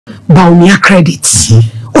Baawumia credits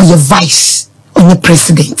or your vice or your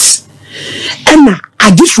president. And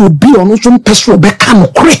I just will be on some person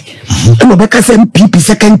become cray and Rebecca said PP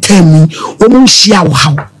second term woman share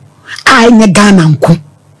how I Ghana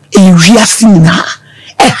a real sinner.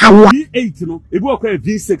 How V8 no, a book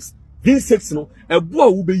V6 no, a boy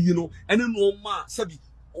will be and then no ma sabi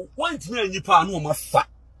one thing you pa no ma fa.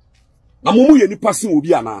 Na mumu ye ni passing will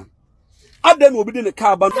be ana. Aden will be in the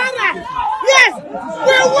car ban. Yes, we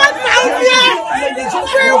want Baawumia.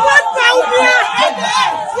 We want Baawumia.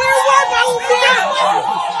 We want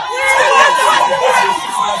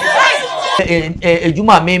Baawumia.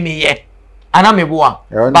 Ejuma meme ye. Ana meboa.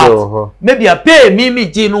 But maybe a pay mimi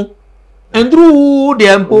jinu. Andrew the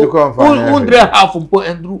empo. 100 half mpo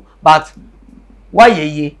Andrew. But why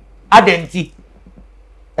ye? Adenti.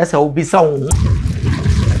 Esa obisa wo.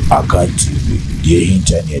 Aka TV, the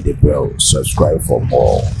internet the bell. Subscribe for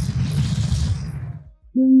more.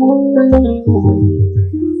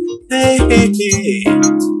 Hey, hey, hey.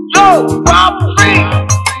 Yo, Bob Free.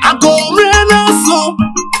 I go rena so.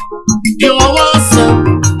 You want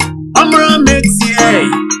some? I'm gonna mix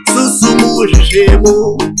it. Susumu shemu.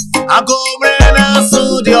 I go rena so.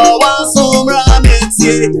 You want some? I'm mix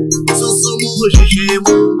it. Susumu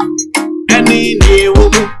shemu. Any new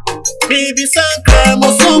baby some crème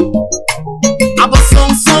or some. I was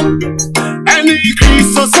some. Any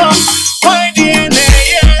crease or some. Why DNA?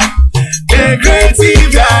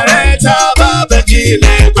 Creative director, Baba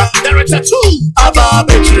Gile, director too.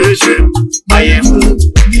 Ababa Treasure, Miami,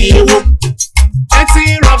 Ewo. Eti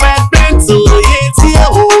Robert Bento,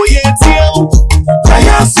 Yetio.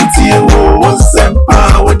 Kaya City, Sempa,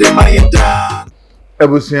 with the Mayenda.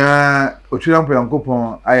 Ebusia, Ochirampo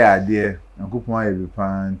Yankopon, aya adie, Yankopon aya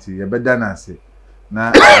bipanti, yebeda na ase.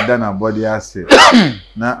 Na ada na body ase.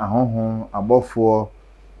 Na ahonhon abofo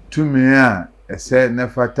tumi a ese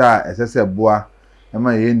nefata ese se boa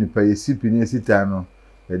ema ye nipa ye sipi ne sita no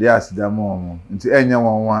ye de asida mo mo nti enya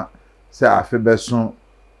wonwa se afe beso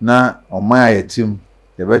na oman ayetim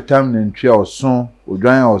ye betam ne ntwe oson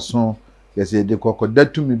odwan oson ye se de kokoda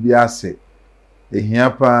tumi bi ase ehia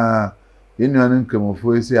pa ye nuanu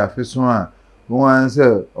nkemofo ese afe so a won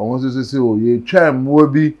se won so se o ye twa mo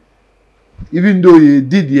bi even though ye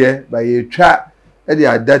didie ba ye twa e de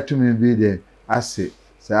adatumi bi de ase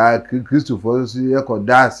sa Christopher so ye ko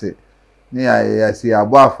dase ni ya si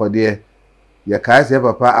abo afode ye kai se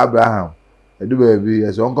papa Abraham edu ba bi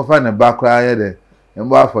ye so onkofa ne bakra ye de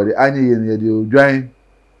mbo afode anyi ye de odwan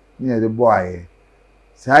ni ye de boy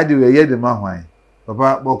sa di we ye de mahwan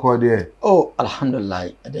papa boko de oh alhamdulillah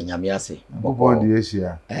de nyame ase boko de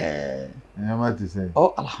yeshia nyama ti say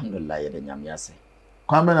oh alhamdulillah de nyame ase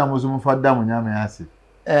kwame na musumu fada mu nyame ase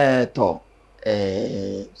to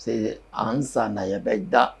say answer na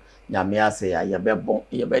yebeda nyame ase ya yebebon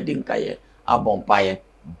yebedinka ye abompaye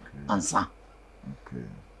ansa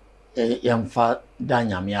yamfa da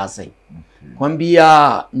nyame ase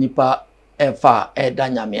kwambia nipa efa da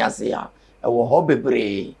nyame ase ya ewo ho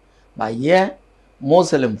bebre ba ye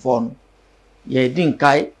muslim fon ye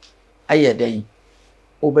dinkai ayeden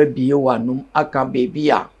obabiye wanum aka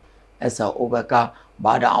bebia esa obaka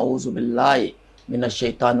bada a'udhu billahi minash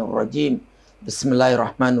shaitanir rajim. بسم الله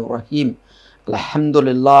الرحمن الرحيم الحمد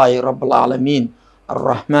لله رب العالمين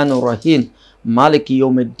الرحمن الرحيم مالك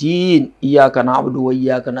يوم الدين إياك نعبد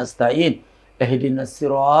وإياك نستعين اهدنا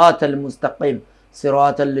الصراط المستقيم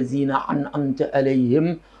صراط الذين أنعمت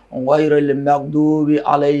عليهم غير المغضوب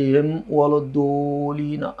عليهم ولا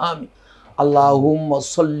الضالين آمين اللهم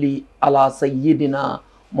صل على سيدنا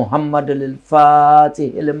محمد الفاتح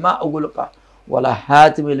لما أغلق ولا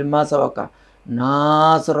حاتم لما سبق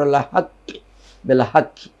ناصر الحق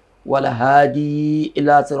بالحق ولا هادي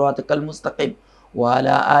إلى صراطك المستقيم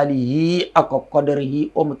وعلى آله حق قدره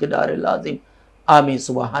ومقدار اللازم آمين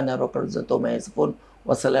سبحان ربك رب العزة عما يصفون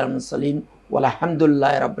وسلام على المرسلين والحمد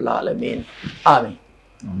لله رب العالمين آمين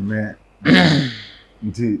amen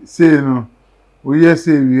nti say no we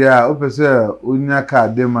say we are opese onya ka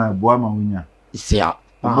dema boa ma wonya isia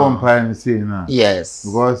bompa ni say na yes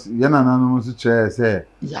because yana nanu so che say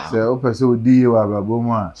opese odi wa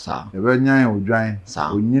babomu a e be nyan odwan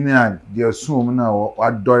onyini a de sum na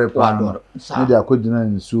wadore pa ni de akodina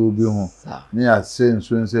nsuo bi ho ni ya say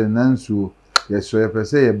nsuo say nansuo yeso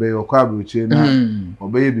yepese ye be okwa abrochi na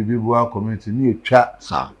obeye bibibu a community ni etwa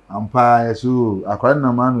ampa yeso akwara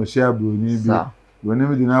na ma no share broni bi woni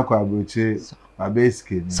mi dina akwa abrochi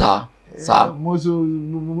abeske sa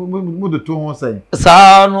mudu to ho sai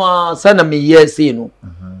sa no sana me yesi no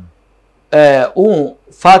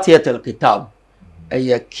Fatihatul Kitab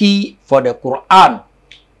a key for the Quran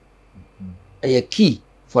a key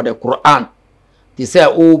for the Quran te say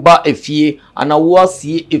oba efie ana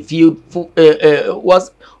wasi efie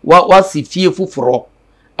wasi fie fuforo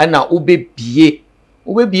ana obebie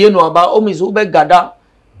no aba omiso obegada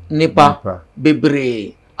nipa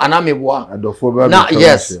bebre ana meboa na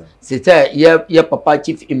yes say ye papa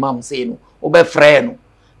chief imam say no obefrɛ no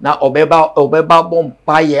na obeba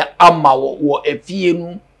bompaye ama wo efie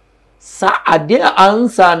no sa ade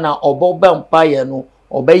ansa na obobampaye no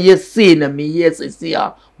obeye say na meye sisi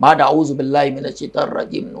a bada auzu billahi minash shaitanir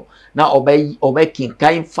rajim no na obey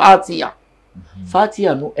kinkan fatia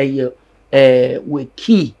no we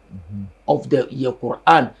key of the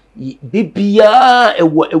Quran bibia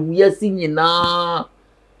ewuasi nyina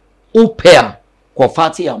opea ko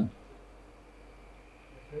fatia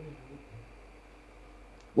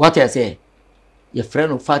what I say your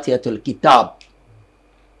friend of fatiatul kitab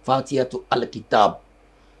fatiatul al-kitab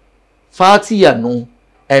fatia no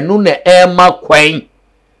enu na ema kwan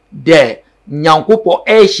de nyankopo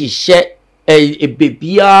ehihye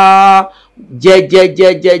bebia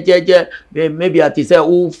je maybe at say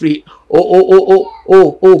all free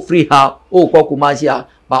free ha kokumasia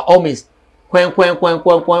ba almost kwen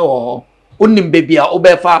onim bebia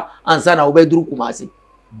obefa ansa na obeduru kumasi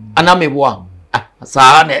anameboa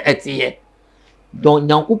saa na etie don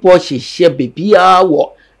nyankopo hihye bebia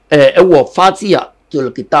wo fatia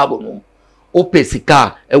tul kitab no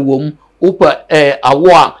opesika ewom opa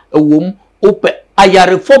awo ewom opa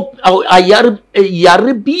ayarefo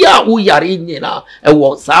yare bia wo yare nyina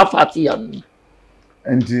ewo saa fatia no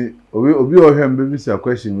enti obi ohwem be bisa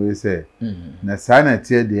question we say na saa na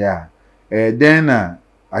tie de a den na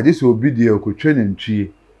ade so obi de okotwe ne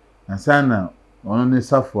ntwie na saa na ono ne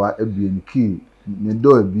safoa ebie ne ki ne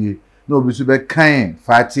do ebie na obi so be kan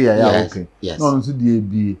fatia ya okay na ono so de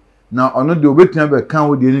ebie na ono de obetia be kan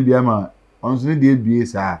wo de ne bia ma ono so ne de ebie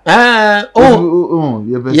saa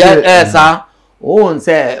sa on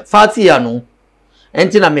say fatia no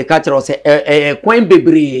enti na me ka kire say kwan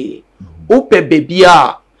bebre ope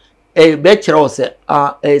bebia be kire say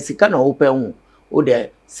sika na ope hu o de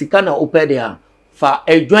sika na ope de a fa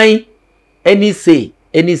edwan any say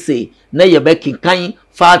na ye be kinkan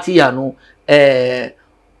fatia no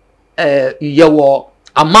yewo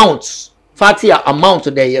amount fatia amount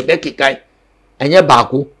de ye be kinkan enye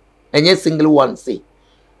baako enye single one say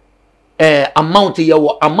amount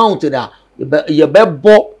yewo amount da ye be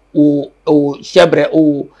bo o shebre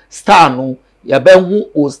o star no ye be hu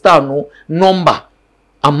o star no number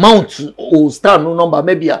amount o star no number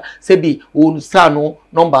maybe say be o star no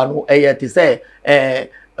number no te say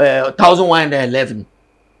 1111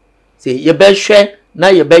 say ye be hwe na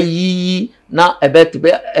ye be yi na e be te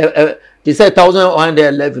say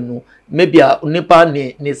 1111 no maybe nipa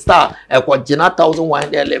ni star e ko gina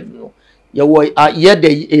 1111 no ye wo ye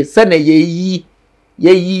de se na ye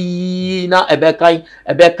yi na ebeka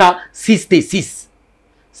 66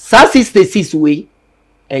 sa 66 we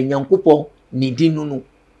enyankopon ni dinu no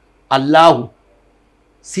Allah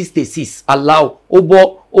 66 Allah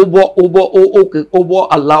obo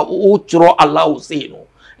Allah o tro Allah say no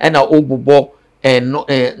na obubo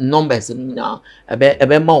numbers na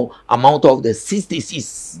ebe ma amount of the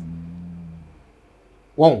 66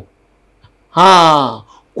 won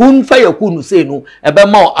kun fayakun say no ebe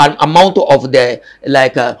ma an amount of the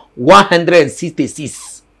like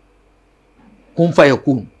 166 kun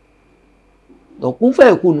fayakun do kun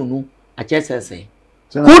fayakun no a chese say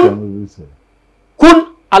kun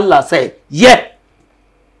Allah say yeah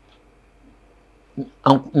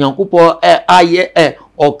nyankupo aye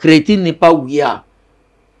o create nipa wia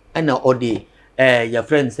na o de your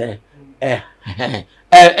friend say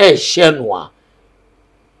shenwa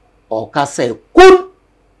o ka say kun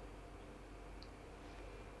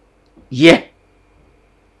yeah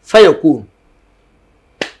fayakun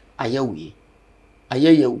ayawi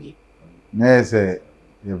na say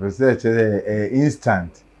you research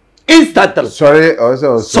instant sorry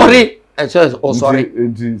also sorry sorry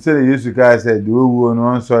say Jesus Christ said the wo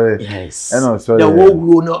no sorry yes and sorry the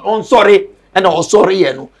wo no on sorry and sorry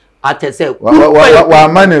ye no ate say wa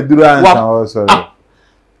man eduru ansa sorry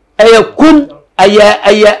kun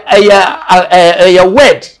aya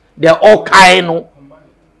word the all kind no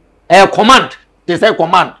command they say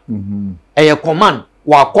command command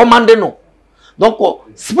wa command no donc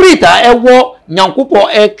spirit ewo nyankopo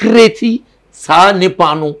create sa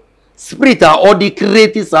nipa no spirit or the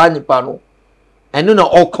create sa nipa no and no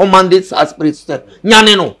all commanded sa spirit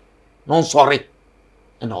nyane no no sorry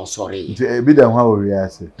and all sorry be the one we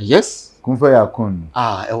ase yes kun fa ya kun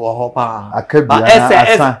ewo ho pa akabia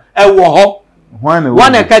asa ewo ho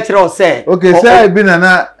one catch or say okay say bi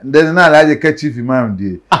na then na la catch if imam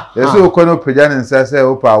die yes o kono peja ne nsa say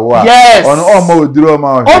o pa wo yes on o ma oduro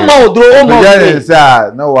ma o peja ne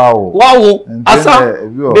nsa na wow asa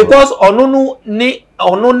because onu ni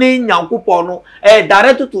nyankopon no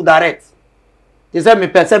direct to direct they say me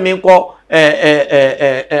person me ko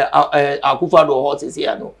akufa do hot is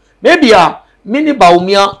here no maybe mini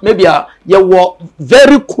Baawumia maybe you were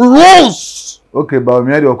very close. Okay,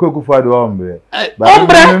 Baawumia do akufa do ombre.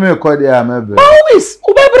 Ombre me ko dey amebe. Always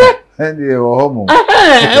ubebre. And you homo.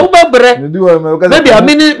 Ubebre. Maybe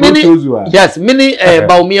mini yes, mini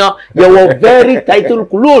Baawumia you were very title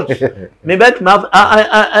close. Me bet ma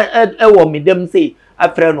wo me dem say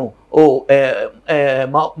afre no oh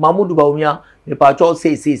Mamudu Baawumia me pa cho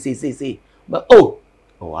say but oh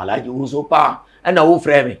alaji uso pa and na wo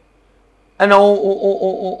frame me. And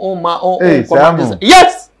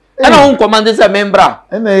yes, and I command this member.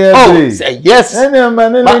 Oh, say yes. But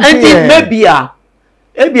maybe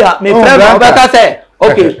me friend better say,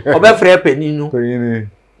 okay, obe friend peninu.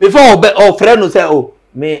 Before obe friend no say, oh,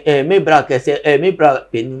 me bra say, me bra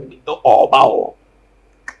peninu oba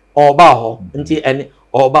ho. Nti ene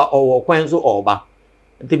oba owo kwen so oba.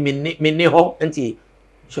 Nti me ni ho nti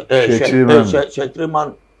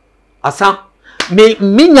shetriman asa.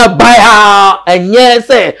 Minya baya enye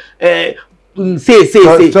say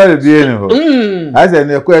sorry be no as en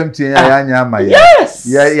ekọ empty ya nya ma yes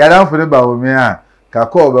ya dan for Baawumia ka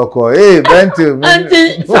ko be ko bentil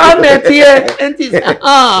anti sa metie anti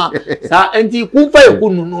sa anti ku fa eku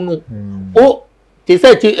nunu o te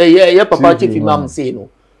say ye papa chief imam say no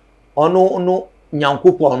ono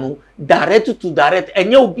nyankopon no direct to direct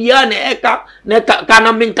enye obia na eka na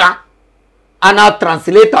kana minka ana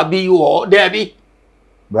translator be you or there be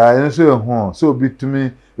but you say so be to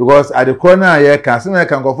me because at the corner here can say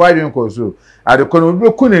can go find you so at the corner we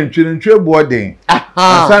ku ntwe boarding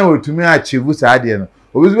asan to me achieve sa ade no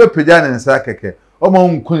obi be peja ne nsa keke o ma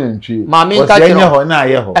nku ntwe mama nka tro na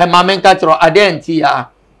ye ho mama nka tro ade anti ya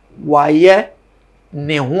waye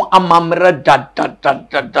ne ho amamra da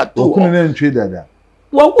to ku ne ntwe dada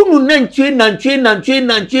wa ku nu ntwe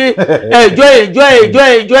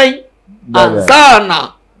joy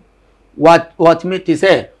ansana what me to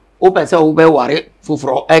say open say obe ware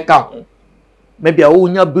fufuro eka maybe o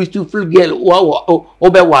nya beautiful girl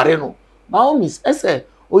obe ware no ba miss ese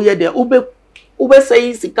o ye de obe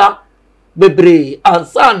say sika bebre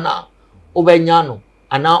ansana obe nya no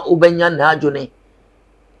ana obe nya na ajone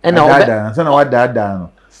ena obe ansana wa dada no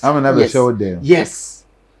amana be show there yes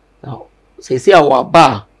now say awa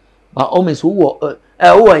ba o miss wo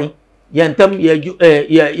o yin yentam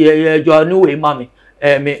ye joanu we mami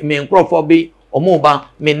me nkrofo bi omuba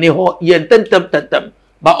me ne ho yententem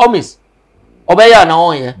ba omis obeya na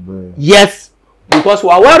on ye yes because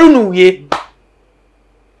wa waru nu wie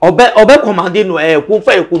obe commande no ku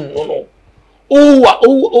fa eku no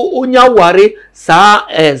o nya ware sa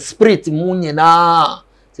spirit mu nyina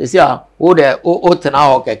se sia o de o tena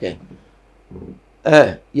ho keke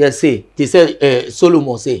yes say ti say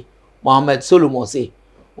Solomon say Muhammad Solomon say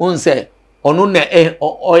on say onu ne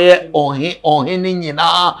oye Oheneni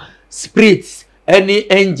nyina spirits any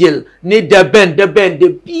angel ni deben de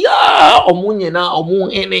bia omu nyina omu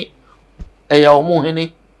hene eya omu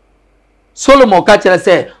hene Solomon ka kire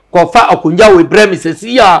say kofa akunja we bremi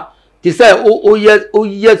sesi ya ti say o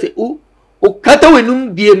yes o kata we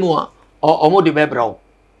num bie no a omu de bebra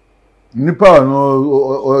nipa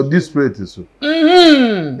no this spirit so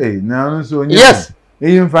na so yes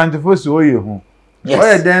infantfo so oye ho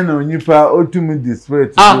oye den no nipa otumi this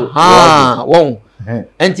spirit won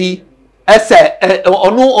enti ese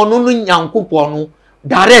onu no nyankopon no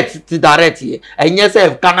direct to direct ye enye se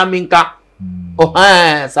kana minka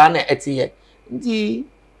sa na etie nti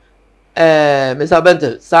Mr.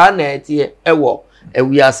 Bente sa na etie ewo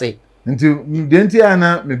ewiase nti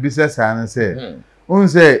ana me bisa sa na se on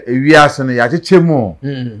se ewiase no ya chechemu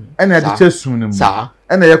ena ya chechesum no mu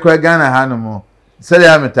ena ye kwa Ghana ha no mu se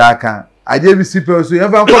ya metaka aje bi sipe so ye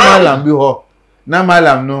fa ko malam bi ho na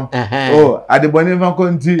malam no adeboni fa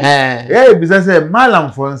ko nti bisa se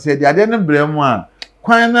malam fo nse de ade no bremu a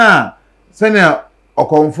kwan na se na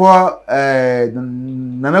okonfo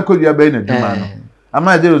nana kodua be na duma no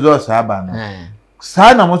ama de results aba no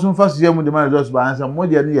sa na mo so fa so ye mu de ma results ba ansa mo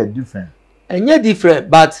de ne different enye different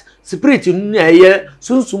but spirit na ye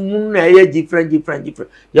sunsum na ye different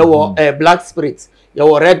you were black spirit you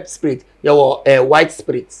were red spirit you were white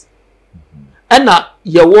spirit and na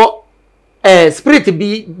you were spirit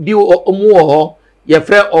bi omu ho ye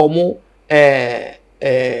frɛ omu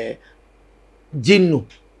jinnu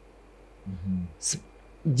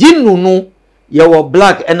jinnu no you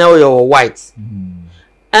black and now you white.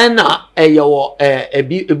 And you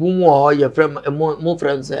ebu or your friend more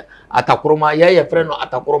friends atakroma your friend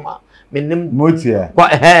atakroma minim Motia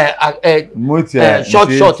short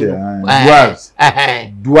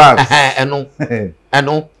dwarfs eno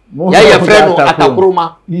your friend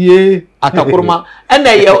atakroma and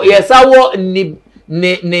yes awo ni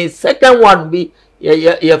second one be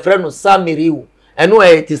your friend Samiriu eno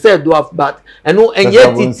it said dwarf but eno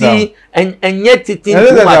enye titi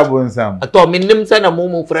ato minim say na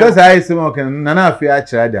mumu friend say say mo kan nana afi a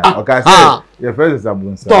kira da o ka say your friend is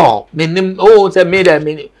abunsa to minim oh say me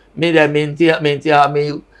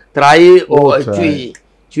try o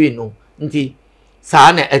tui no nti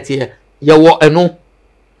sa na etie ye wo eno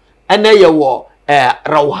ene ye wo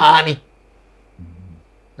Rawhani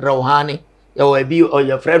ye wo bi o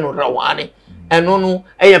your friend Rawhani eno no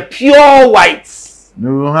e pure white no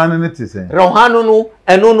Rawhani ne ti say Rawhani no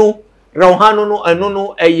eno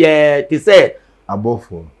no e ti say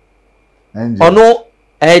abofo angel ono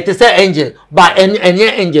ti say angel but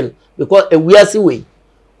enye angel because we are see way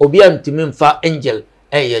obi antimi mfa angel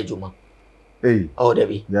juma oh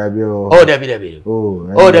Debbie oh Debbie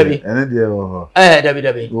oh Debbie ene de ho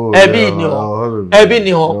Debbie ebi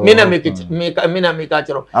ni ho mina make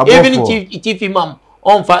chero even chief imam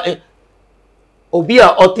on fa obi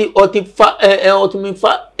a oti fa otimi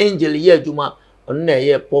fa angel juma on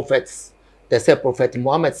na prophets they say prophet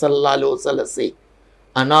Muhammad sallallahu alaihi wasallam say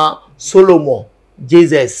ana Solomon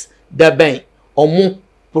Jesus the ben omu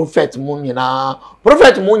prophet mu nyina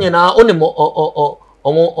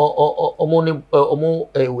omo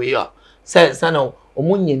we are say sana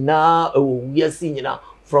omo nyina we are see nyina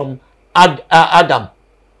from Adam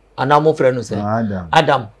ana mo friend say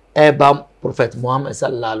Adam eba prophet Muhammad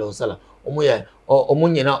sallallahu alaihi wasallam omo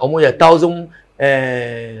nyina omo ye 1000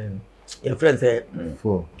 your friend say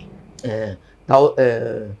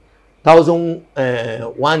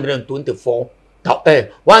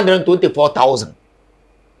 124,000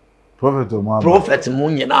 prophet Muhammad prophet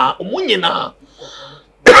munyina omunyina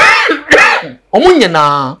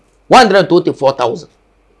 124,000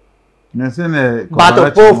 nesene but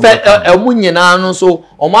the prophet omunyina no so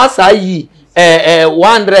omasa yi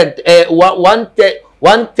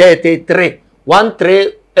 133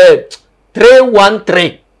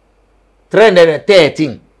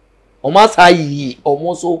 313 omasa yi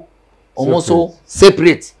omoso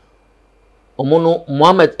separate omono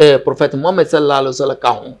Muhammad prophet Muhammad sallallahu alaihi wasallam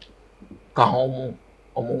ka hom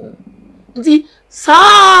nti sa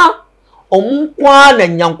kwa na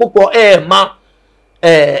nyankopɔ ma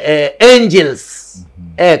angels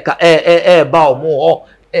ba omo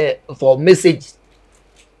for message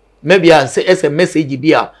maybe as a message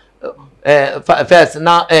be first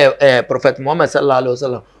na prophet Muhammad sallallahu alaihi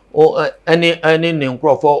wasallam o any ne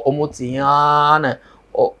nkrofo omo tia na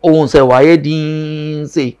o say waye din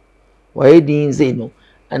say no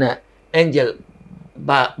ana angel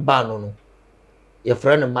ba no your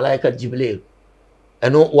friend malaika Jibril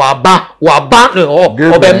eno wa ba no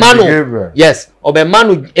obemanu yes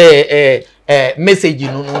obemanu message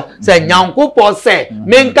no say nyankopɔ say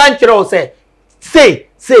menka nkyerɛ say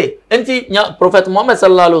enti prophet Muhammad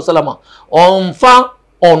sallallahu alaihi wasallam onfa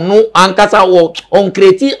onu ankasa wo on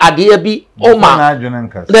create adeɛ bi o ma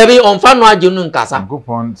debi onfa no adwenu nkasa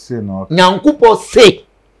nyankopɔ say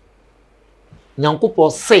no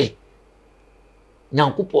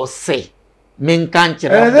nyankopɔ say menka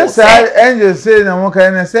nkyerɛ angel say na mo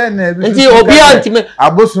kan na say na bi nti obi antime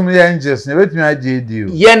abosum ye angels na betumi agye di o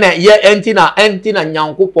ye na enti na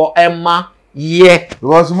nyankopɔ ema ye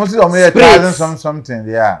because mo say o me 1000 something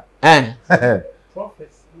there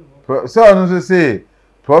so no say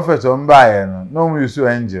prophet on buy no mo use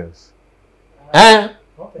angels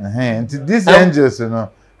nti these angels no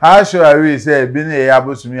how sure are we say bi na ye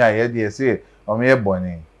abosum ya ye dey say o me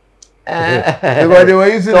boni because they were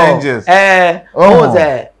using angels.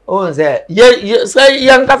 Oh, say, say,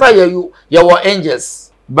 young Kasa, you were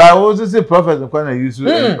angels. But I also say prophets when use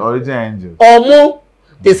original angels. Or more,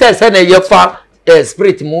 they say, send a year far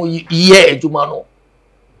spirit, more ye, Jumano.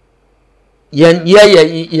 Ye,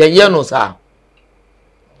 no, sir.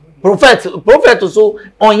 Prophet, so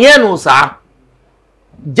on ye, no, sir.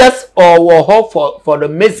 Just or hope for the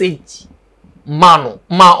message, mano,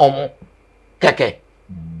 keke.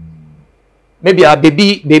 Maybe a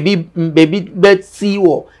baby Betsy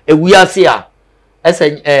or a we are here as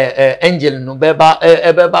an angel no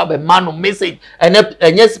beba man message and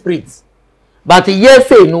yes spirits. But yes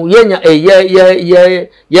say no to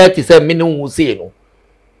say minimum will say no.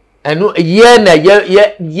 And no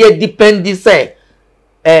ye depend say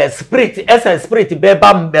spirit as a spirit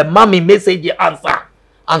beba mammy message answer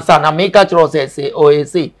ansa na make chiro say o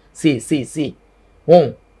see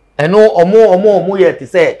eno omo ye te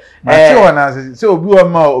say say ona say obi o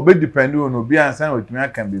ma obi depend on obi ansa na otumi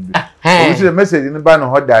aka bibi obi say message ni ba no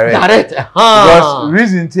ho direct because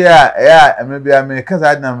reason here maybe I mean cause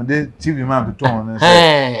I na me TV man to on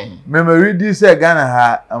say memory this say Ghana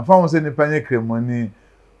ha amfa mo say ni panye kremoni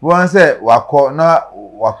one say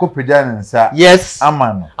wako pejana nsa yes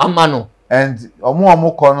amano and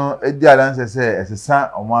omo kono edi adanse say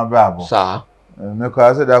esesa omo abrabo sa me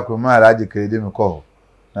ko say da ko ma alaje kredi me ko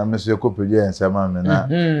na me so ko pejana nsa ma me na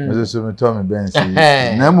me so me to me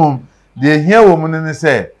bensi na mum de hia wo mu ne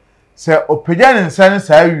say opejana nsa ne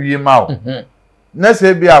sa wie ma o na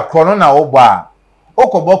say bia kono na wo ba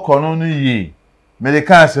okobo kono no yi me de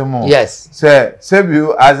kan se mu yes say bi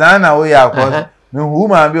azana wo ya ko me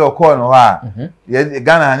woman be okọ no ha ye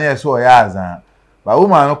Ghana na so ya azan ba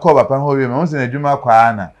woman no call papa ho wi me won se na dwuma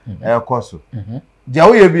kwa na ekoso dia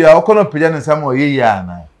wo ye bia okọ no pija ne sam o ye ya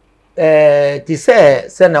na ti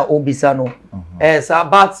se na obisa no sa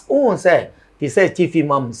but won se ti se chief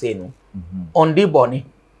imam say no on di boni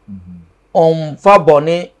on fa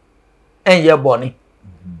boni enye boni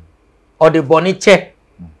o de boni che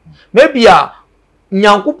maybe a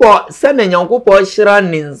nyankupo se na nyankupo hira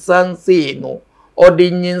ninsan say no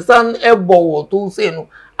odi nyinsan ebo wo to say no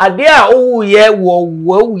ade a owu ye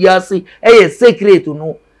wo ya si secret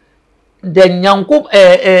no the nyankup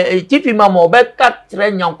chief imam obeka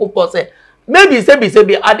tre nyankupo say maybe say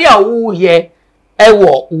be ade a owu ye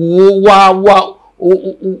ewo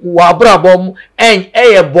wa brabom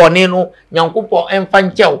boni no nyankupo emfa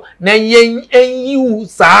nchew na yiu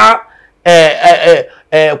sa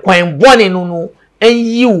kwan boni no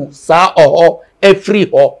yiu sa oho free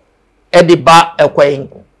ho ediba ekwen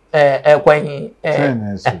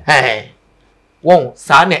won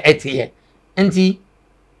sa na etiye nti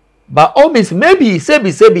ba almost maybe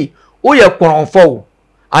sebi wo ye kronfo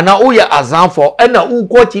ana wo ye azanfo na wo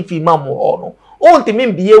ko chief imam ho no o ntimi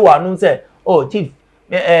biye wa no se oh chief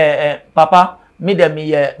papa me de me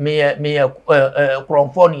ye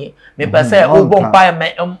kronfo ni me pese wo bon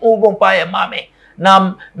pa ye mame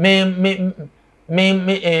na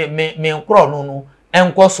me kro no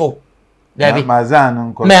enkoso Debbie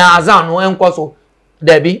azan no enkoso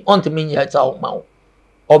Debbie ontimi ya cha ma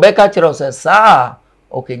obeka chiro se sa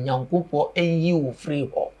okay nyankupo enyi wo free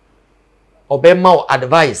ho obema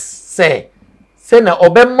advice se na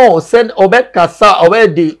obema se obekasa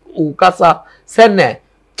obedi ukasa se na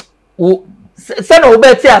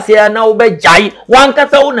obeti ase na obejai wan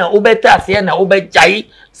kasa una obeti ase na obejai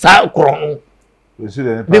sa kron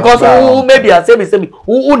because maybe I say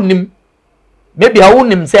unim maybe I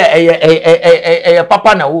unim say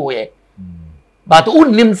papa na wo ye but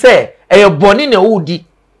unim say boni na udi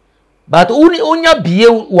but unya biye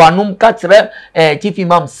wanum ka kire chief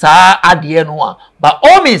imam sa ade no but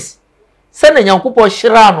always say na nyankupo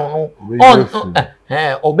hira no on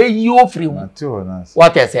obeyi ofri mu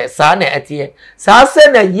what I say sa na etie sa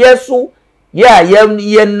say na yesu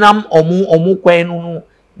ye nam omu kwan no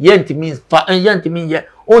yentimi ye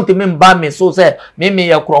ontimi mba me so say me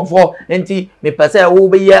ye krofo enti me pese wo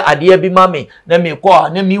be ye ade bi ma me na me ko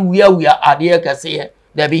na me wia ade kase ye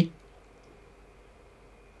dabi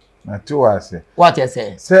na to ase what I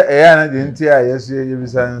say ya na de nti a yesu ye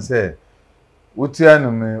bisan say wotia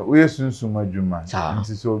no me wo yesunsum adwuma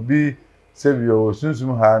nti so bi se bi wo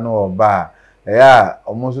sunsum ha no oba ya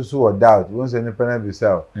omososo wo doubt won se ni pana bi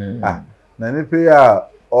say na ni pe ya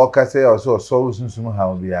o ka say o so sunsum ha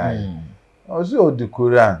obi ai also the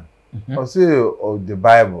Quran also the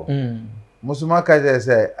Bible musuma ka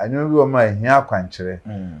say anyo bi o ma hia kwankyere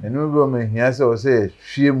anyo bi o ma hia say o say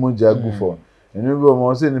hwie mu jagufo anyo bi o ma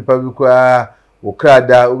o say nipa bi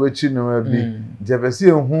kwaokrada obechi no bi jebesi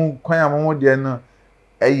ehu kwan ammo de no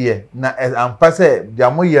eye na ampa say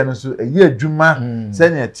diamoye no so eye adwuma se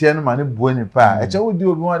ne tie no ma ne buo nipa eche wo di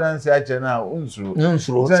obi wadan se ache na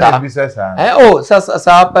unsuro sa bi sa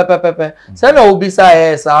sa pepe se na obi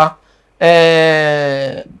sa sa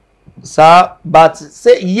sa but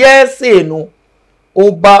say yes no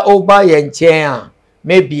oba ye nchen a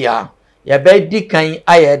maybe a ya be di kan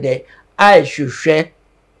ayede ai hwehwe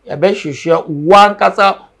ya be hwehwe wan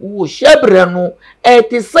kasa wo hyebre no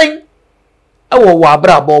etisen ewo wa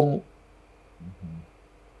brabo mu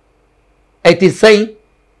etisen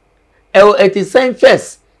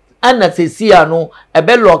first ana sesia no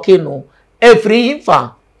ebe loki no every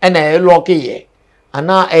infa ana e loki ye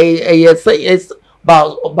ana yes ba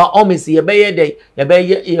almost ye be ye de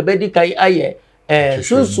ye be di kai aye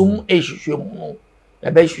sunsum ehwehwe mu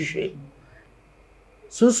ye be hwehwe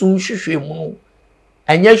sunsum hwehwe mu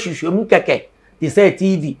enye hwehwe mu keke they say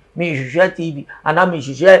TV me share TV and I me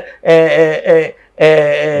share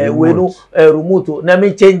we no remote na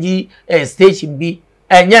me change station bi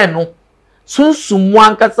enye no sunsum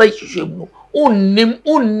wankasa hwehwemu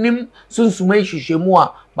unnim sunsum hwehwemu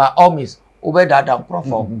a by all means obedada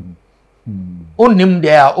nkrofo unnim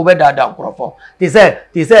there obedada nkrofo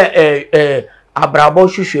they say abrabo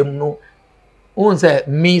hwehwemu no un say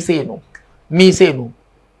me say no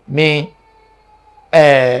me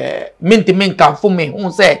minti min kan for me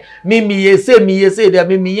un say me say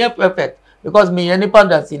there me perfect because me nipa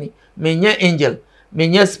dasini me nya angel me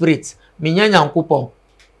nya spirit me nya nyankopon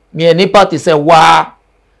me nipa to say wa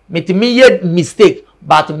me ti me ye mistake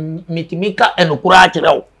but me ti me ka enukura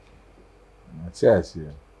akire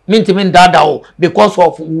minti min dada o because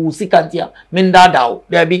of usikantia min dada o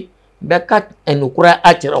there be ka enukura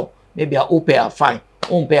akire maybe a ope a fine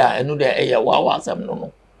pay enu de eye wa asem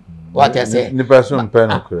no what I say ni person pay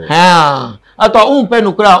no kra ato pay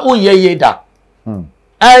no kra ye da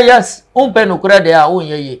yes pay no kra de a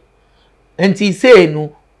ye enti say no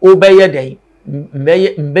obeye den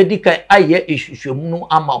mbedika aye ehwehwemu no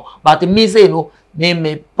ama but me say no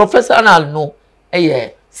me professional no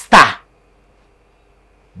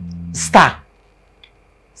star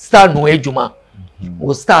no ejuma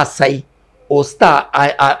o star sai o star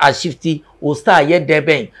a shifty o star ye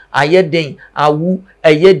deben aye den awu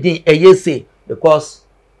aye den aye say because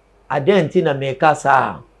identity na make us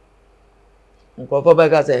nkofo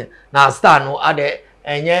beka say na star no ade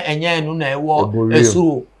enye nu na ewo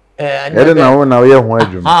esuru ede na wo na wo ye ho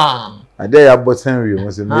adwuma ade ya botan wi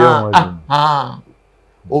mo se me ye ho adwuma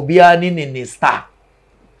obia ni star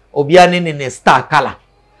obia ni star kala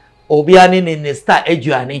obia ni star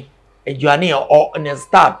ejuani o ni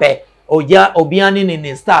star pe obia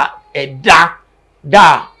ni star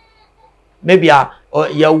da maybe ya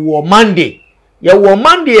wo Monday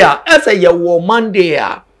a ese ya wo Monday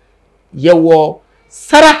a ya wo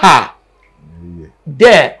saraha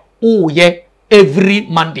there ye every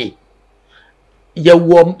Monday ya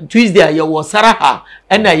wo Tuesday ya wo saraha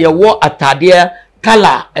ena ya wo atade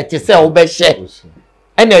kala etese obehye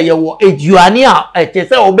ena ya wo ejuani a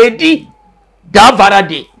etese obedi da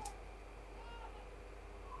varade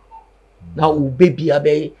na u baby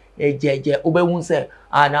abe ejeje obehun se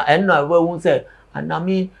ana enna obehun se ana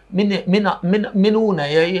mi na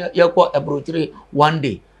ye ko ebrochire one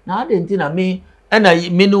day na adenti na mi ena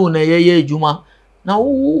mi na ye ejuma na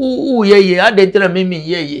ye adenti na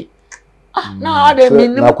mi ye na ademi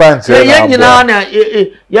ye nyina na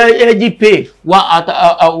ye pay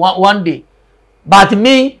one day but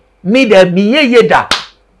me de mi ye da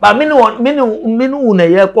but me na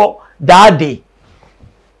ye ko that day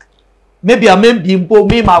maybe I mean bimpo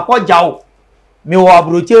me ma ko jaw me wo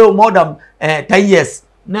abroche more than 10 years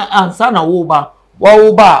na ansa na wo ba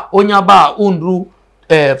onya ba undru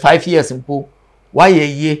 5 years mpo why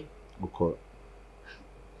ye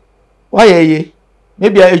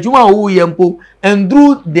maybe ejuma wo ye mpo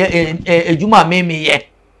endru the ejuma me ye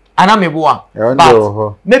ana me boa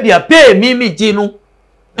but maybe I pay me ji no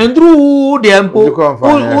endru de mpo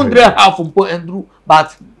undre half mpo endru but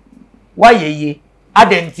why ye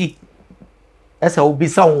adenti esa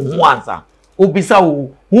obisa wo ansa obisa wo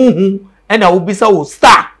hu ena obisa wo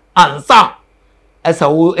star ansa esa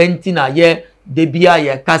wo enti na ye de bia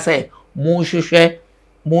ye kase mo hwehwe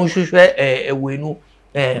ewenu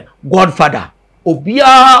godfather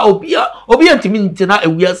obia ntimi ntina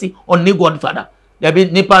ewiasi onni godfather there be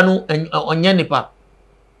nipa no onye nipa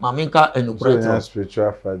maminka enukreto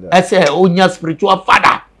spiritual father ese onya spiritual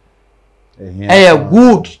father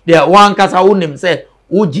good the one kasa wonim say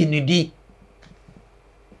ojinidi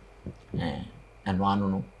and one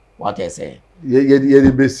no what I say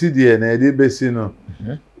ye besi die na ye besi no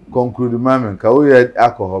conclude mamen ka wo ye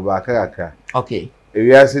alcohol ba aka okay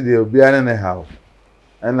ewiase de obi ane ne hawo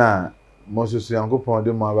na mosusu yankopon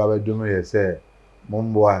de mo aba badum ye se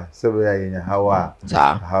momboa sebe ya yenya hawa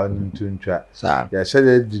hawo ntuntwa ya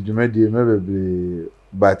shede didumadi me bebre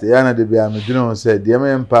but ya na de bia me dwene ho se de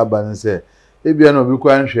me mpa ba ne se ebia na obi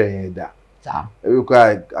kwa nhwe yen da ebi kwa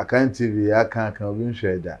akan TV akan obi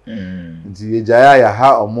nhwe da nti ye jaya ya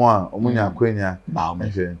ha omo a omunya kwenya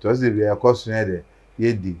nhwe to se bia yakoso ne de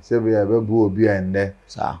yedi sebe ya bebu obi ande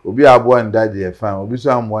obi abo nda de fan obi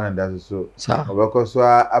so ambo nda so obekoso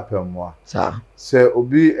apemwa se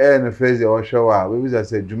obi no face o hwewa we bi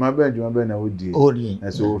say juma be na wodi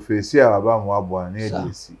na so face a aba mo abo na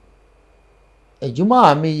edisi ejuma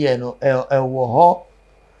ami ye no wo ho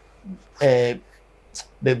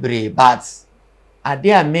bebre but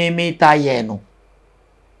ade a me ta ye no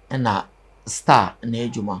na star na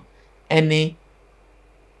ejuma eni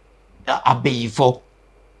abeyifo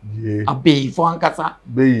Abe for ankasa.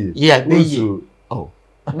 Be. Yeah, be. Oh.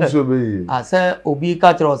 So be. I say obi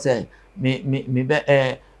catcher say me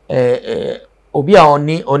obi a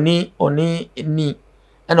oni ni.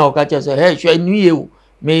 And o catcher say hey sure ni you.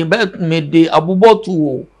 Me de abubo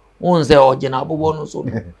tu won say o je na abubo no so.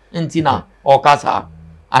 Nti na o kasa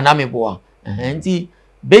anameboa. Nti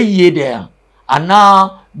be ye there.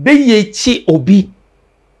 Ana be ye chi obi.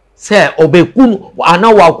 Say obekunu ana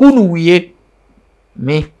wakunu wiye.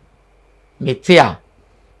 Me tia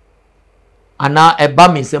ana eba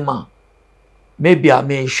me sema maybe a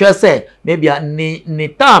me hwe say maybe a ni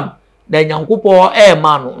tam da nyankopɔ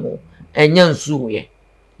ma no enya nsu ye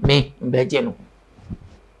me mbeje no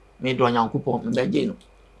me do nyankopɔ mbeje no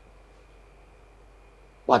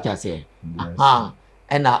what I say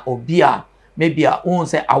ena obi a maybe a won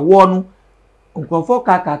say awo no nkrofo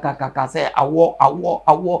ka say awo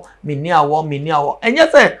me ni awo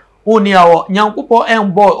enya say oni awo nyankopɔ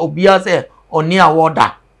embo obia say oni awo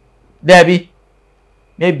da debi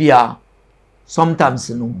maybe sometimes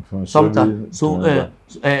no sometimes so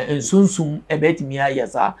sunsum ebetimi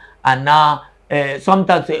ayesa ana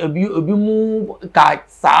sometimes obi mu ka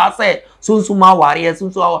sa say sunsum aware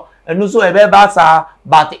sunsum eno so ebe ba sa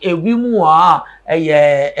but ebi mu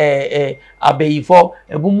abeyifo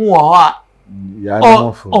ebu mu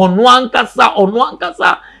onu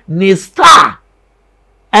ankasa ni star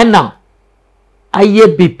ena aye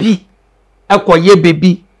baby ekoye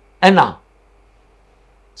baby ena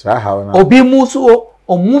obi mu so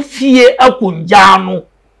omu fie akunja no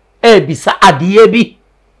ebisa adie bi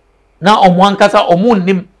na omu ankasa omu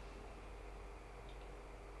nim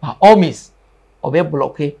ba omis obe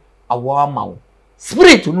block awo amawo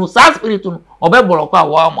spirit no sa spirit no obe block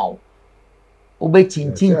awo amawo obe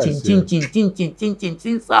chin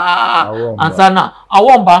sa ansana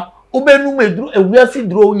awomba obe nu medru ewuasi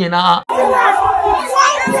dro nyina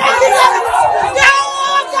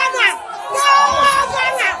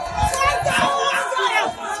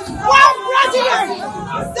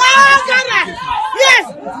Yes,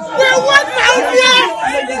 we want Baawumia.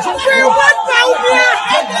 We want Baawumia.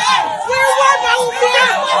 We want Baawumia.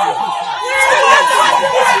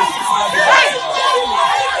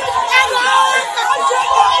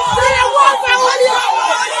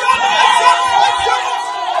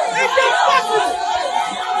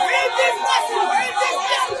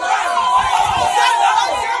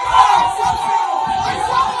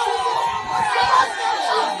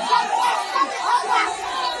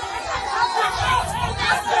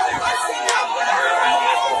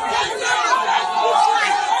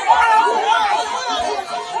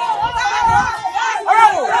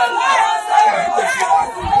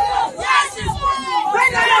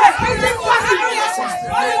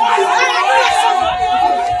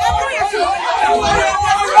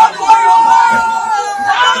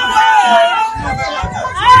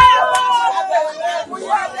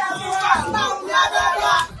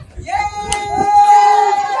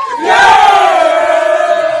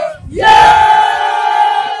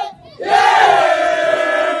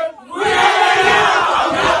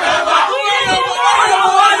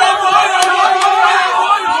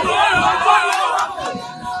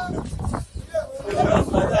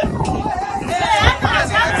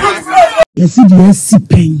 Yesi diye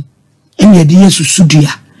sipen enye diye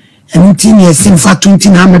susudua enti ne yesi mfa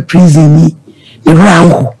 20 na me prison ni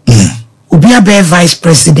rango obi abe vice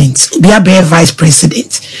president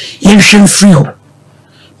yenhwem free ho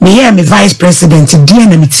me ye me vice president die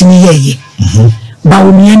na metini ye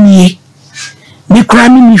Baawumia nie me kra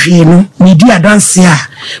me hwe no me di adanse a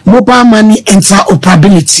mobile money enter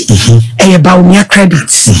operability eye Baawumia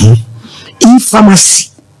credits e-pharmacy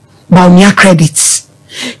Baawumia credits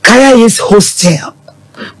Kaya is hostel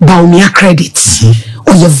Baawumia credits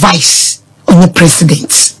or your vice or your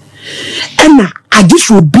president and I just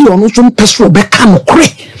will be on some person be come kure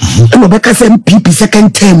and obeka say MPP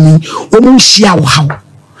second term omo hia wo hawo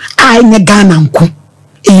ai ne Ghana nko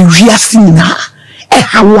e wiase nyina e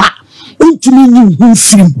hawa untumi nyi hu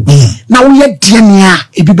film na wo ye de ne a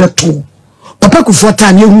ebi beto papa ku for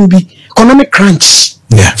time ehu bi economic crunch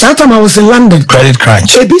that time I was in London credit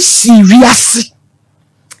crunch ebi serious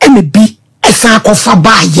ene bi esa akofa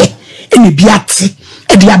baaye ene bi ate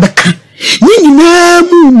e dia beka nyina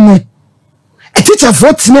mu a teacher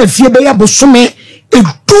vote na fie be ya bosome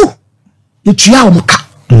edu etua omka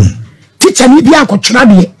teacher ni bi akotwera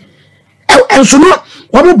de enso no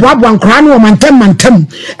wo boabo ankora na o mantem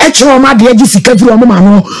e kire o ma de agi sika firi o ma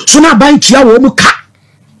no so na ban tua wo omka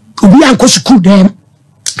obi anko school dem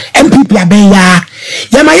MPP aben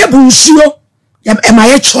ya ma ye bunsuo ya ma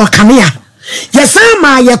ye chokane ya yes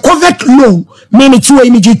ma ye covered loan minute we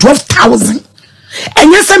image 12,000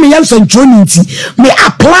 And yes, I am some joining may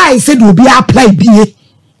apply, said will be apply be.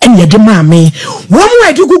 And yet, the mammy, one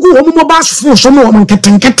way to go, one more bass for some woman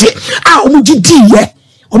can get it. Ah, Omujidi,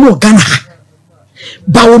 Omo Ghana.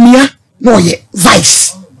 Baawumia, no, ye,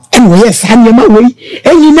 vice. And yes, hang your way.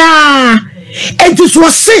 And you know, and this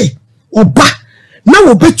was say, Oba, now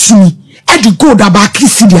will bet me at the good about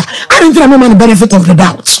Kissidia. I don't think I'm the benefit of the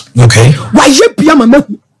doubt. Okay. Why you Piama?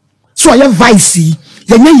 So I have vice.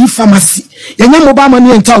 Yanya pharmacy, yanya mobile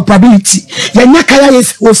money and probability, yanya kaya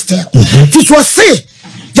is hostel. This was say,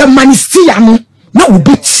 the manistiano, now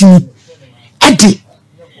beat me. Eddie,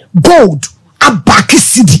 gold, a back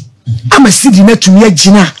city. I'm a city net to me,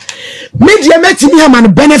 Gina. Media met me a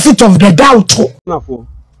benefit of the doubt.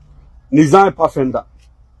 Nizai Pafenda.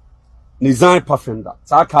 Nizai Pafenda.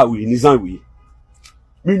 Sakawi, Nizai.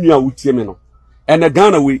 Minya Utiemeno. And a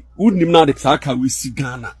Ghana we wouldn't not the Sakawi see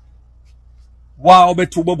Ghana. Wow, be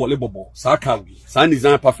two bobo lebobo, Sakawi, San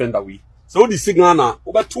Nizai Pafenda we. So the Sigana,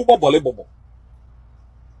 over two bobo lebobo.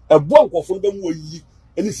 A bonk of them were ye,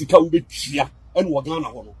 and this is how we cheer and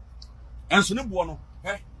Wagana Hono. And so no buono,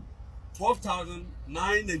 eh?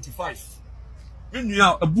 12,995. When you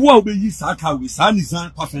are a boy be ye Sakawi, San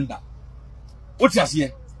Nizai Pafenda. What you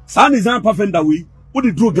say? San Nizai Pafenda we, what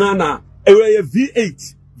the drew Ghana, a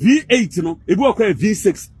V8, V8, no, a boy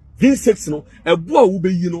V6. V6 no, a boy will be,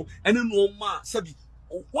 and then no ma, sabi,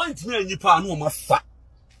 one to me and you pa no ma fat.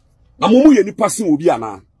 Na mumu ye ni passing will be an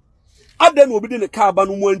an. Aden will be in a car, but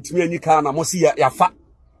no one to me and you can, I must see ya fat.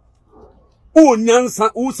 Oh,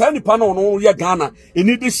 Nyansa, who send the panel on ya Ghana,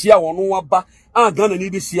 in this year or no waba, Ghana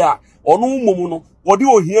need this year, or no momono, or do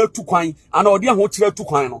you hear to coin, and or dear hotel to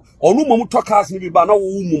coin, or no momo talk has me by no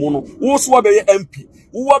momono, who swab a MP.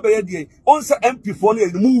 Who are the answer MP for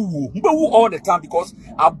the move all the time because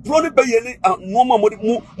I brought it by any normal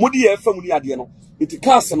modi family adiano. It's a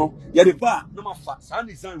casino, yet bar, no more fat, and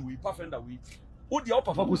design we puff and we. What the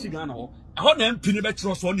upper papa Sigano, I heard them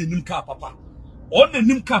pinabetros on the Nimka papa. On the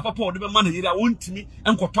Nimka papa, or the money that won't me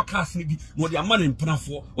and got talk us maybe, or their money in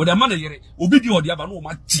Panafo, or their money, Obidi or the Abano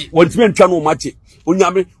Machi, or it's been Chano Machi,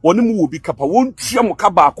 Unyame, one will be Kappa, won't Chiamo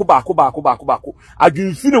Kaba, Kubako. I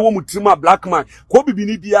do feel a woman to my black man, Kobe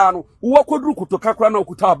Binibiano, who could look to Kakrana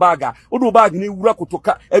Kutabaga, or bag ni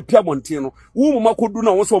Rakotoka, a Piamontino, who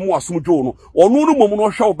Makuduna was more Sumujono, or no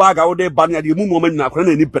Momo show baga or their banner, the woman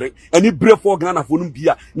Nakran, and it break for Ghana for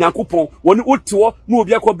Numbia, Nakupon, when it would to no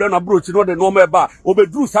Biako Brana brooch, not the normal bar, or be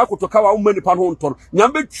drew Sako to cover many panhonton,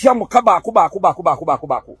 Yambe Chiamo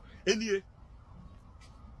Kubako.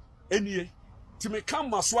 Any. To me come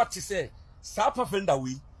my swat to say, Sapa Fender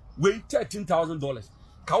we weigh $13,000.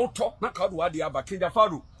 Kauto, na Kawadi Aba Kinda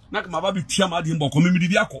Faru, Nak Mababi Tiamadi Mboko,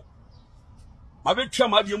 Mimidiako. Mabe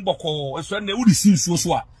Tiamadi Mboko, and so they would see so.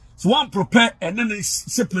 So one prepare and then a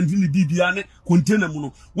shipment in the BBN container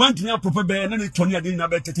mono. One to prepare and then it's Tony again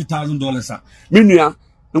about $30,000. Minia,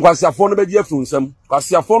 and was your phone about Jefferson, was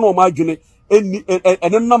your phone or my journey, and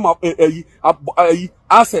then number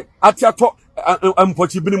asset at your talk and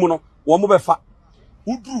Pochibimono, one more fat.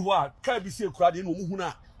 Who drew what? Can't be say crowd in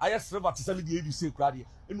Muhuna. I asked Trevor to send the ABC crowd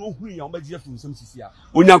and no who you are from some Cia.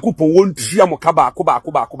 When Yakupo won't Chiamo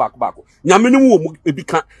Kubako. Yaminu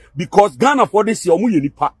because Ghana for this year,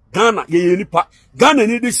 Muyanipa, Ghana, Yenipa, Ghana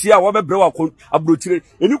need this year, whatever brewer a brutally,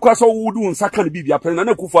 and you cross all wood and second be a pen and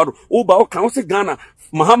a kufado, Oba, Council Ghana,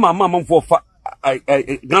 Mahama, Mamma for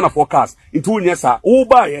Ghana forecast in 2 years. Oh,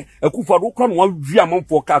 buy a Kufaro crown 1 year month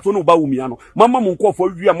forecast on Baawumia. Mamma Monco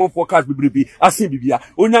for year month forecast be as Bibia.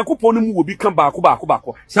 Onyakuponum will become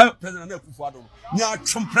Bako. Sir, President Kufado.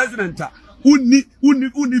 Nyachum President who need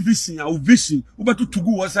vision or vision, but to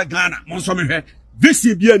go was a Ghana, Monsome,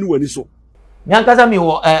 vision be a new one. So Yankazami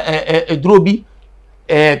or a drobi,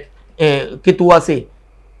 Kituase.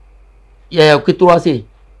 Yeah, Kituase.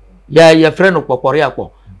 Yeah, your friend of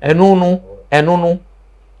Poporiaco. Enu,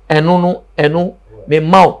 me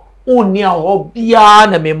mau. Unia hobia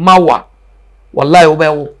na me mawa. Wallahi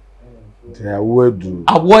obewo.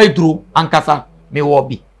 Awoedru ankasa me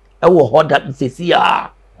wobi. Ewo hoda nsesiya.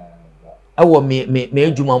 Ewo me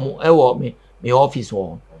ejuma mu, ewo me office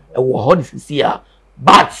wo. Ewo hoda nsesiya.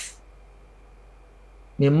 But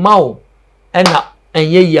me mau ena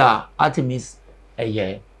enye ya Artemis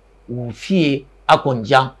eye ufie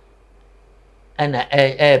akonja. And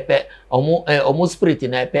pe omo spirit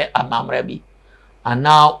na pe amamra bi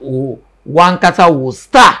ana o one kata wo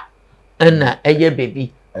star na eye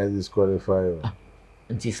baby disqualify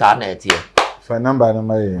nti sa na etie fa number na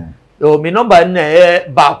mai o mi number na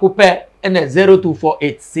ba ko pe na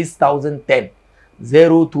 0248 6010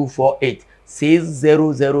 0248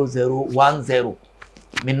 600010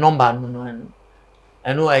 mi number no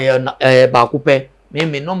eno ba kupe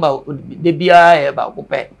me number de bia ba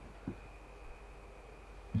kupe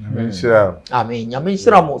amen nyame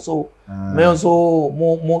nshira mo so me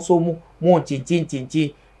so mo chinchin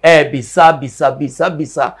bisa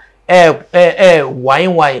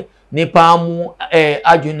wine nipa mu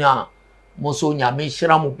adwuna mo so nyame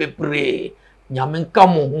nshira mo bebre nyame nka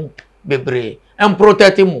mo ho bebre em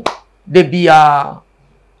protect mo de bia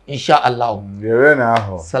inshallah yere na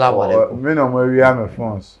ho assalamu alaikum me no mo wi am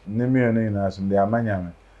phones ni mi no ina so de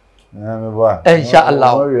amanyame na me bo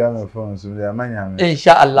inshallah mo wi am phones de amanyame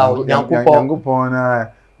inshallah yankopon na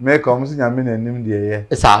me kom so nyame na nim de ye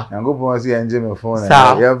sa yankopon so yanje me phone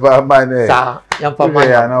na ye ba ma ne sa ya fa ma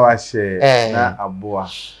ya na wa she na aboa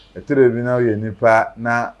etere bi na ye nipa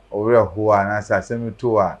na owre ho a na sa semi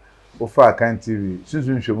to a wo fa kan TV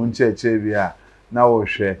sunsun hwemu ncheche bi a na wo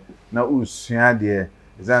hwe na usua de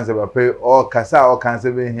zanse ba pe o kasa o kan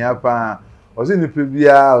se be hia pa o se nipa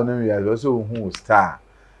bia o na wi a so hu star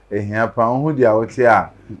ehia pa hu dia wo ti a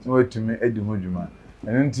na watumi adi ho dwuma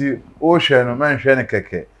enti o hwe no man hwe ne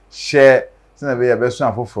keke share se be ya be so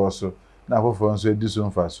afoforo so na afoforo so edi so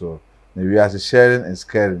mfa so na we are sharing is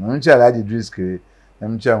caring no ncha alaji driskere na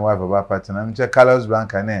ncha wife ba partner na ncha Carlos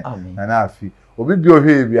Bank na na afi obi bi o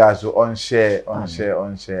hwe bia so on share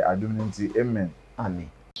adumnti amen amen.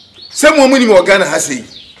 Some women in Ghana has say,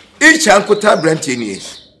 each ankota brantini,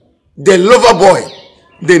 the lover boy,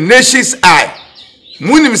 the nation's eye.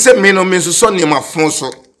 Munim se me no me so so ni mafonso.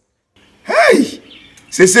 Hey,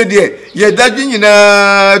 se dear, ye dadwin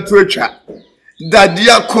na to atwa.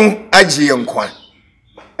 Dadia kon agye yankwan.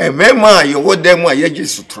 E mema ye wo dem a ye gye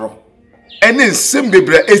sutro. Ene nsem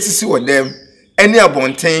bebre esisi wo dem, ene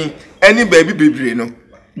abonten, ene baabi bebre no.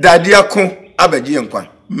 Dadia kon abagye yankwan.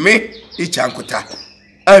 Me each ankota.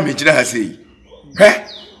 I'm jina ha sei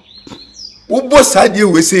wo bo sadie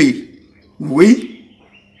we sei we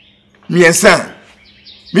miensa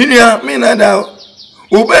minua me na da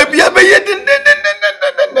wo ba bia be ye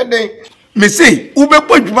den me sei wo be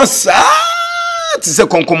podwuma sa ti se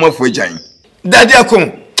konkoma fo agyan dade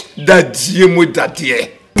akon dadie mu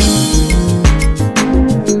dade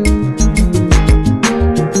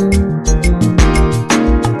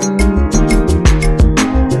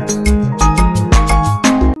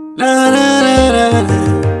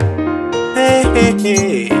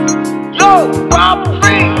Yo,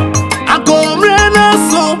 Baawumia. I go mrena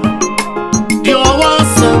so, the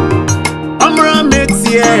owaso. Amra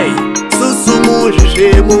mexie, susumu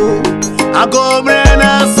jishemu. I go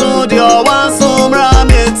mrena so, the owaso. Amra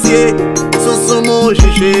mexie, susumu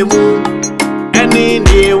jishemu. Any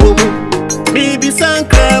day woman, maybe some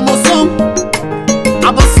creme or some,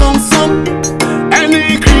 aba some,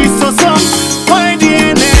 any crease or some. Why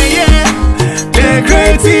DNA? The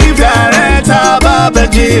creative director.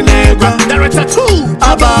 Director 2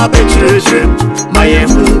 Ababe Children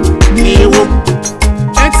Mayemu Niwo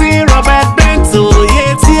Eti Robert Bento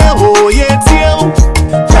Yetio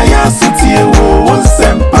Jaya City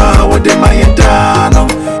Sempa Wode Mayedano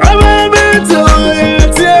Robert Bento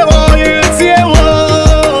Yetio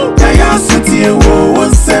Jaya City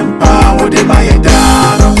Sempa Wode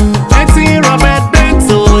Mayedano Eti Robert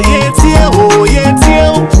Bento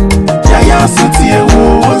Yetio Jaya City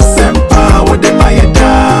Sempa Wode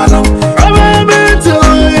Mayedano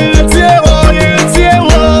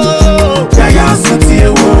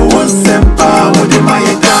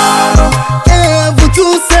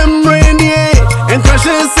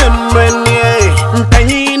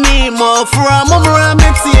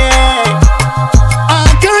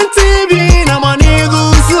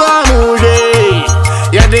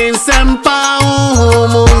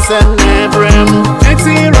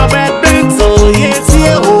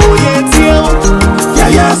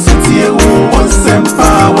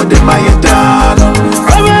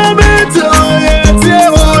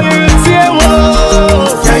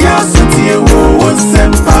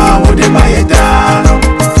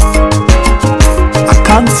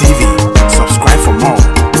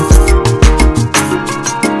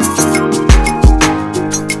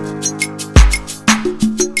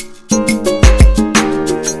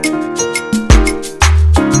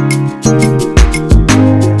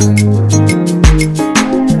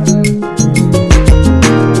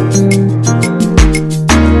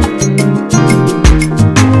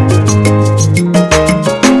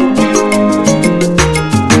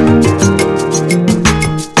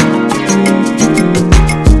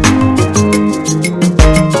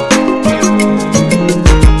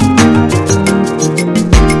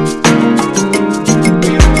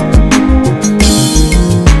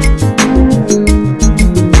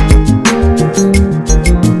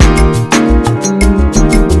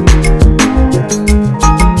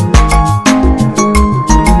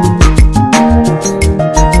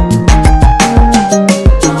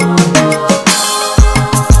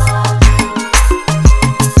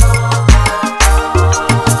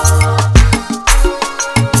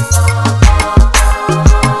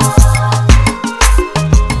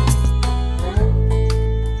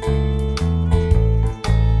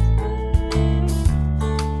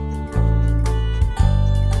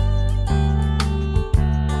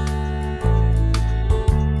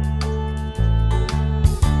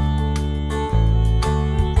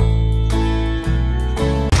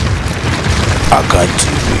Akan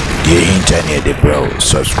TV, the internet, the bell.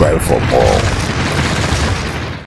 Subscribe for more.